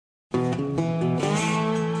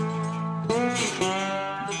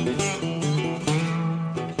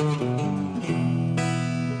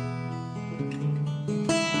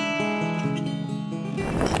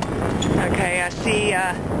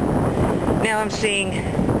now I'm seeing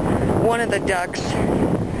one of the ducks,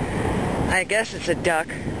 I guess it's a duck,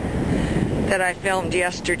 that I filmed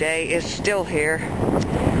yesterday is still here.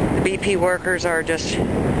 The BP workers are just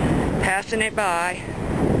passing it by.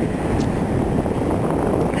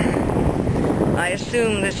 I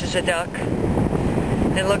assume this is a duck.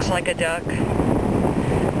 It looks like a duck.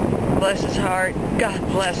 Bless his heart. God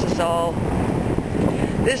bless us all.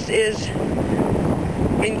 This is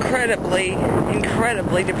incredibly,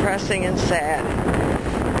 incredibly depressing and sad.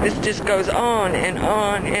 This just goes on and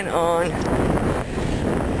on and on.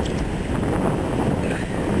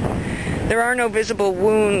 There are no visible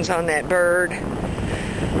wounds on that bird.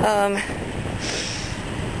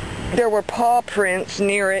 There were paw prints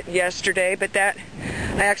near it yesterday, but I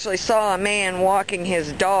actually saw a man walking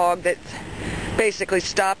his dog that basically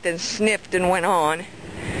stopped and sniffed and went on.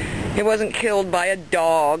 It wasn't killed by a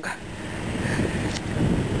dog.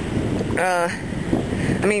 I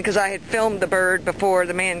mean, because I had filmed the bird before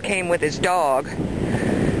the man came with his dog.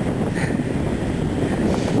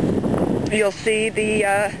 You'll see the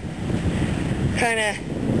kind of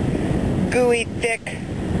gooey, thick,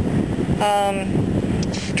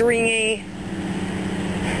 stringy,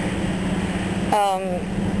 a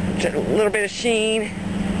little bit of sheen.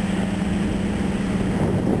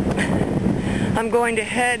 I'm going to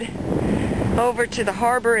head over to the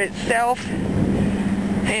harbor itself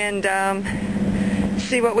and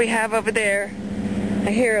see what we have over there.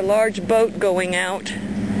 I hear a large boat going out.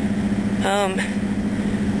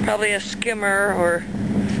 Probably a skimmer or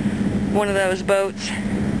one of those boats.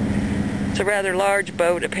 It's a rather large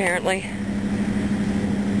boat, apparently.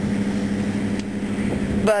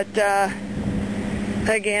 But,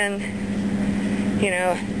 again, you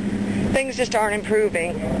know, things just aren't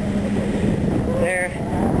improving. They're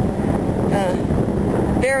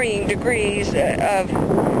varying degrees of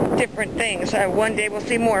different things. One day we'll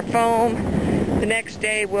see more foam. The next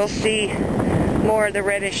day we'll see more of the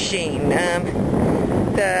reddish sheen.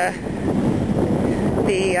 The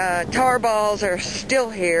tar balls are still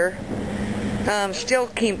here. Still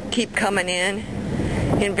keep coming in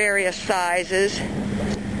various sizes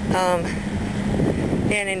and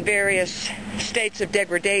in various states of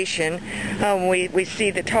degradation. We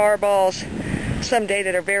see the tar balls someday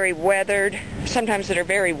that are very weathered, sometimes that are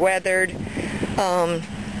very weathered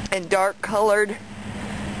and dark colored,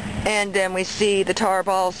 and then we see the tar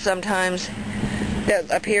balls sometimes that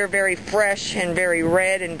appear very fresh and very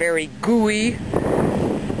red and very gooey.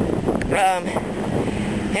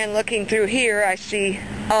 And looking through here, I see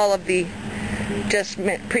all of the just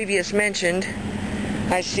previous mentioned.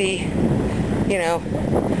 I see, you know,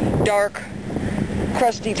 dark,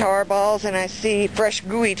 crusty tar balls, and I see fresh,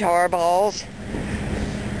 gooey tar balls.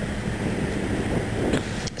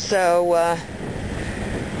 So,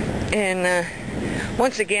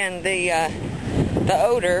 once again, the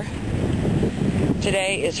odor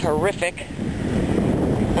today is horrific,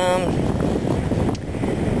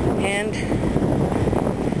 and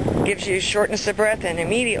gives you shortness of breath, and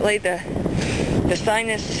immediately the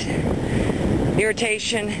sinus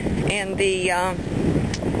irritation and the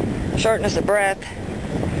shortness of breath.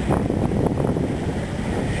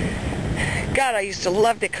 God, I used to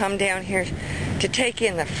love to come down here to take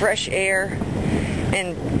in the fresh air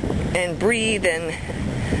and breathe, and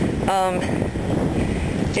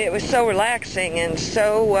it was so relaxing and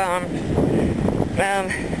so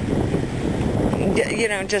you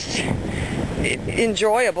know, just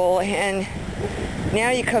enjoyable. And now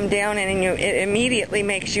you come down and it immediately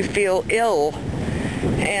makes you feel ill.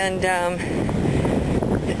 And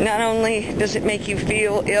not only does it make you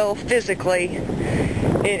feel ill physically,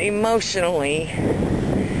 it emotionally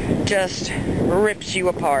just rips you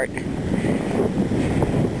apart.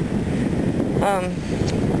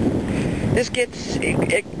 This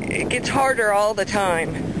it gets harder all the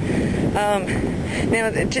time. Now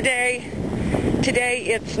today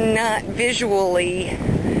it's not visually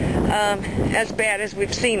as bad as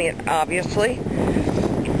we've seen it, obviously,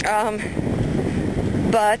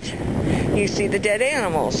 but you see the dead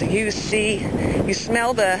animals. You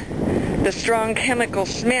smell the strong chemical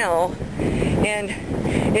smell, and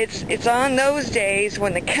it's on those days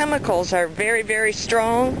when the chemicals are very, very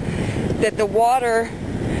strong that the water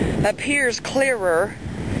appears clearer,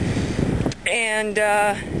 and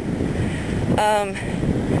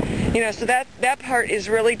you know, so that part is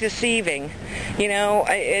really deceiving. You know,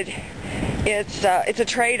 it's a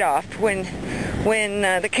trade-off. When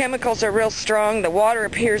the chemicals are real strong, the water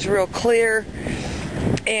appears real clear,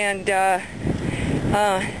 and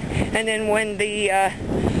then when the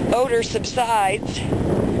odor subsides,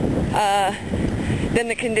 then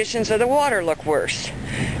the conditions of the water look worse.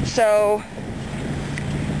 So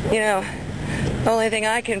You know, the only thing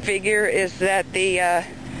I can figure is that the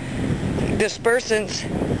dispersants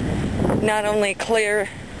not only clear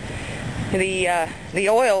the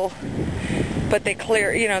oil, but they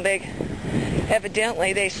clear, you know, they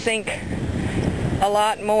evidently they sink a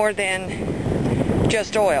lot more than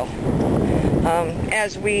just oil.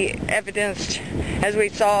 As we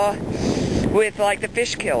saw with like the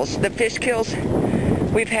fish kills.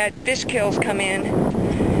 We've had fish kills come in,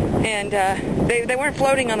 and they weren't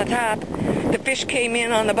floating on the top. The fish came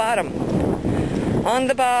in on the bottom. On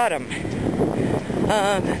the bottom.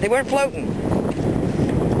 They weren't floating.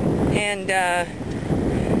 And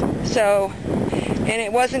and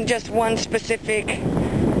it wasn't just one specific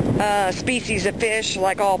species of fish,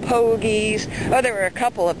 like all pogies. Oh, there were a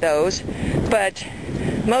couple of those, but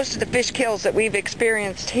most of the fish kills that we've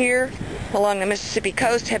experienced here along the Mississippi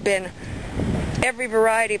coast have been every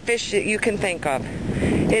variety of fish that you can think of.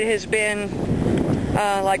 It has been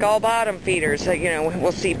like all bottom feeders. You know,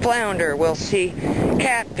 we'll see flounder, we'll see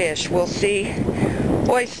catfish, we'll see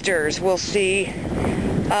oysters, we'll see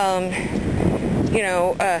you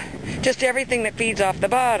know, just everything that feeds off the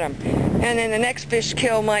bottom. And then the next fish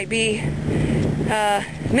kill might be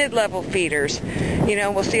mid-level feeders. You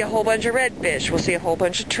know, we'll see a whole bunch of redfish, we'll see a whole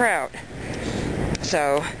bunch of trout.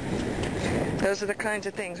 So those are the kinds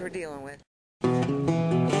of things we're dealing with.